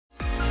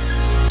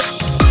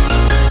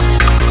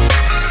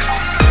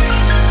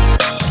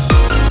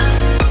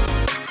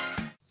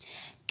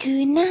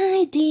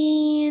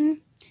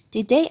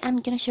Today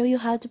I'm gonna show you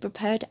how to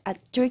prepare a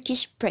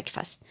Turkish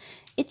breakfast.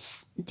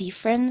 It's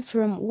different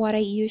from what I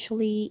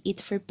usually eat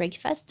for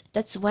breakfast.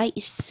 That's why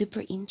it's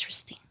super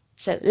interesting.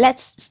 So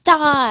let's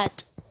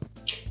start!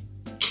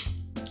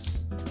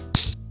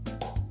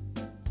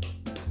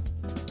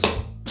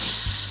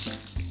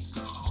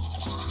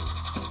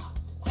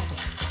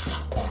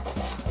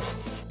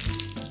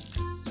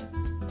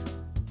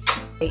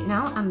 Okay,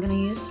 now I'm gonna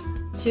use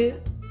 2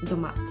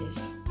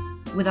 tomatoes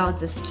without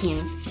the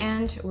skin,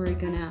 and we're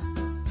gonna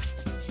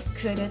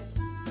cut it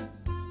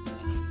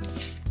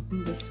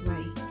in this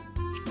way.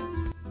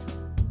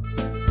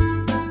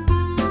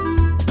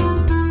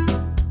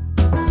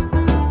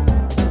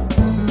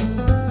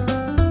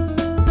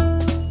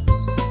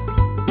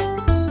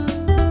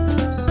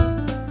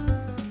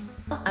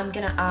 I'm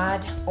gonna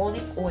add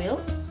olive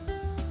oil.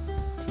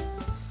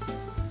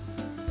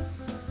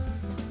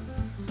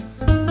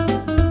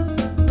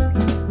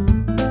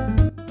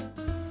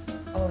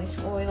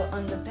 Olive oil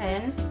on the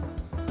pan,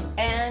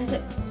 and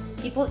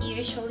people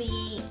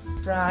usually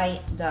fry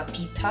the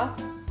pita,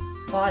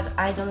 but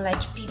I don't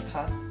like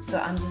pita, so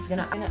I'm just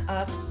gonna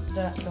add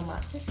the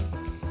tomatoes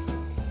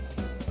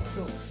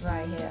to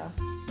fry here.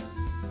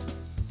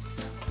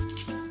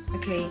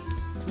 Okay,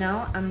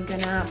 now I'm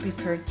gonna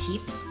prepare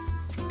chips,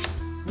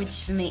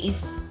 which for me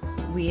is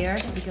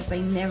weird because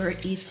I never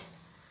eat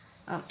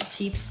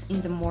chips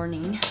in the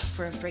morning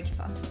for a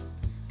breakfast.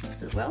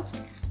 But well,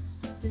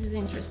 this is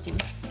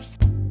interesting.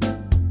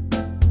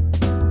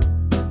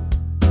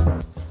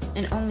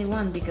 And only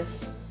one,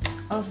 because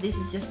all of this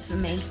is just for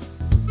me.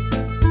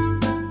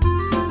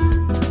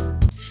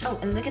 Oh,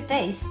 and look at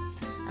this.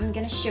 I'm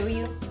gonna show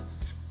you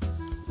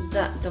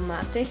the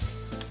tomatoes.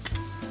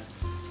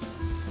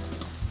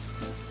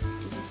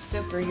 This is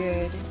super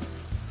good.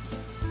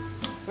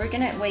 We're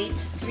gonna wait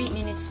 3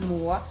 minutes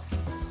more,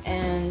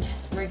 and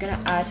we're gonna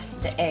add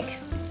the egg.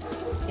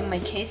 In my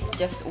case,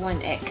 just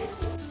 1 egg.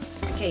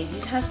 Okay,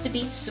 this has to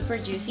be super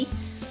juicy,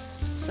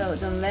 so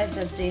don't let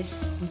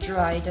this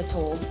dry at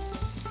all.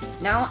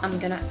 Now I'm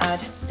gonna add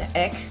the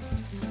egg.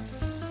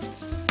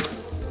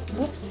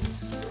 Whoops.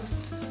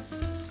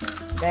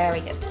 Very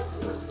good.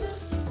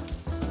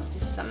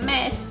 This is a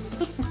mess.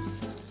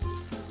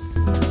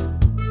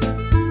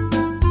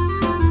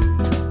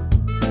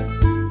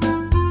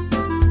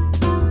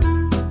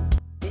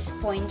 At this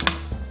point,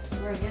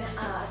 we're gonna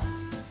add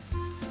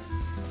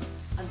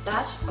a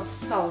dash of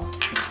salt.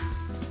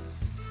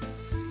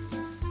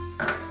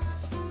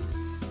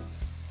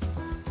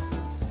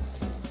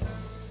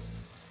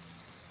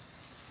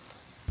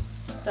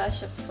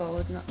 Dash of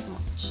salt, not too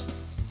much.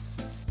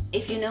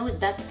 If you know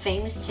that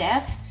famous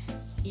chef,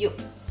 the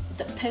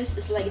pose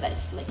is like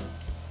this, like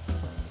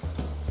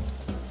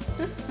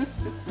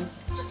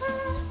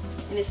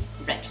and it's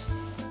ready.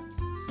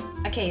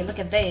 Okay, look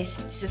at this.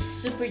 This is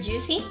super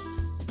juicy.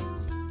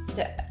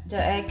 The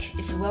egg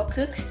is well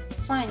cooked.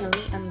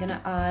 Finally, I'm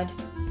gonna add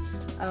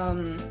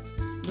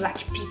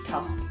black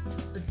pepper,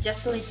 but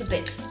just a little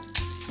bit.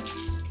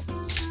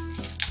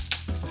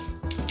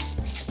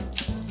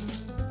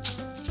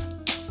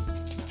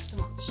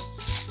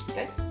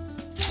 Okay.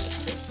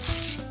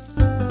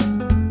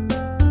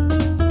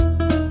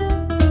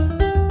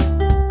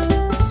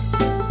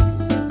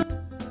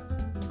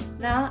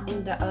 Now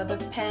in the other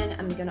pan,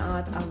 I'm gonna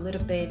add a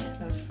little bit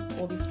of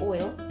olive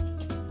oil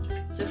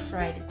to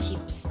fry the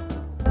chips.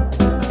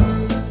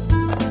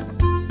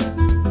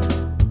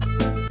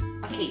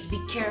 Okay, be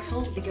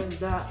careful because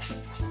the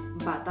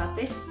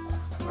batatas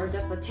or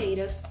the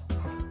potatoes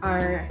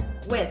are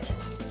wet,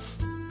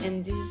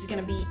 and this is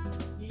gonna be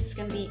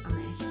a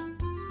mess.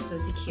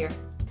 So take care.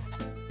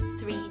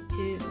 3,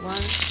 2, 1.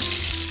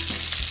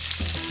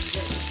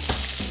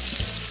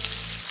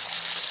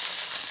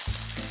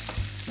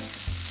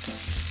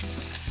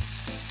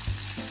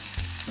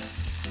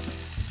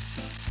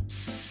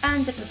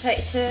 And the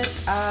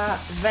potatoes are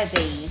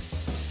ready.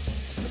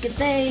 Look at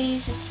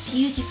this, it's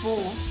beautiful.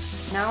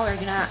 Now we're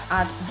gonna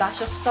add a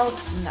dash of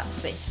salt, and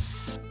that's it.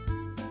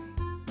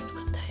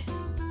 Look at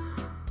this.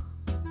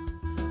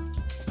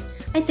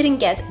 I didn't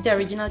get the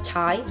original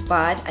chai,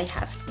 but I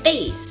have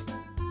this.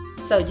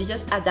 So you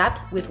just adapt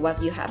with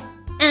what you have.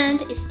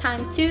 And it's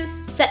time to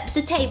set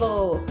the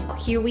table.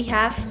 Here we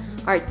have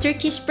our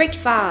Turkish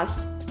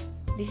breakfast.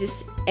 This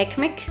is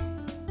ekmek,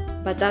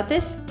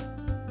 batates,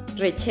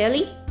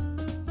 reçeli,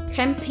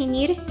 krem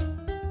peynir,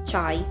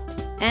 chai,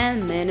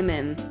 and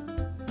menemen.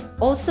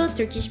 Also,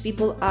 Turkish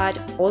people add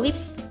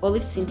olives.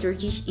 Olives in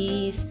Turkish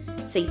is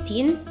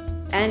zeytin,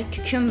 and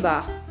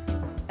cucumber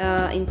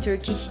in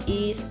Turkish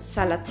is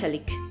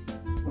salatalık.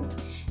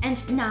 And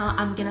now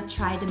I'm gonna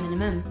try the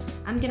menemen.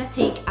 I'm gonna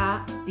take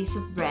a piece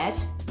of bread,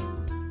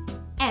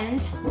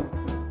 and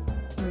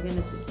we're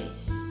gonna do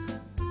this.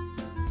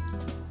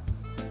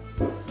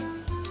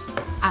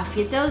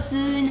 Afiyet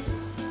olsun.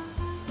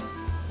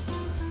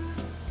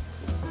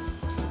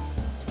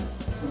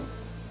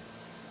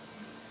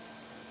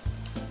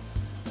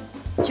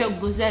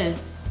 Çok güzel.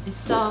 It's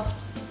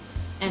soft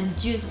and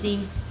juicy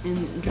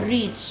and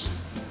rich.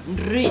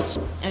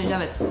 I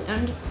love it.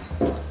 And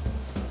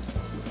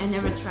I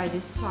never tried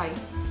this chai.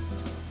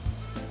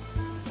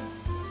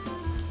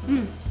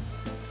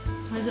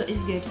 Also,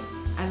 it's good.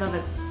 I love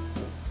it.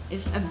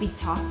 It's a bit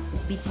tough.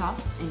 It's bitter,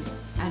 and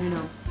I don't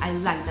know. I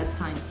like that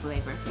kind of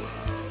flavor.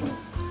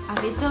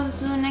 Afiyet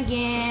olsun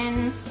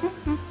again.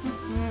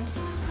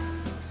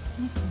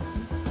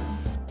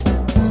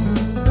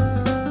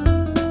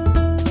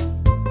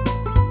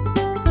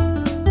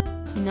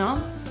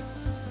 Now,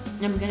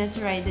 I'm gonna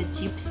try the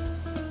chips.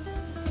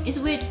 It's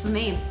weird for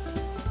me.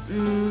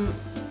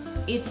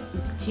 Eat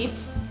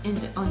chips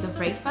on the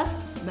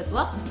breakfast, but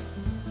well,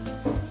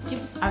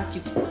 chips are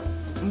chips.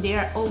 They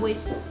are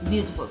always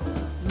beautiful.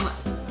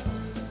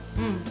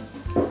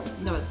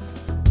 Evet.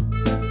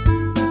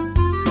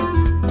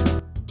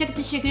 Çok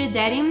teşekkür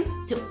ederim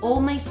to all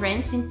my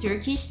friends in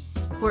Turkish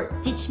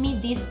for teach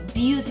me this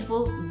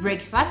beautiful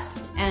breakfast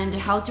and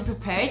how to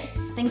prepare it.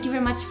 Thank you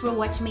very much for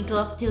watching my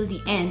vlog till the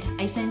end.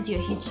 I send you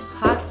a huge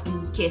hug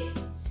and kiss.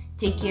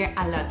 Take care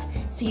a lot.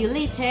 See you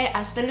later.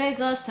 Hasta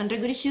luego. Sonra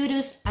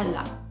görüşürüz.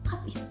 Allah.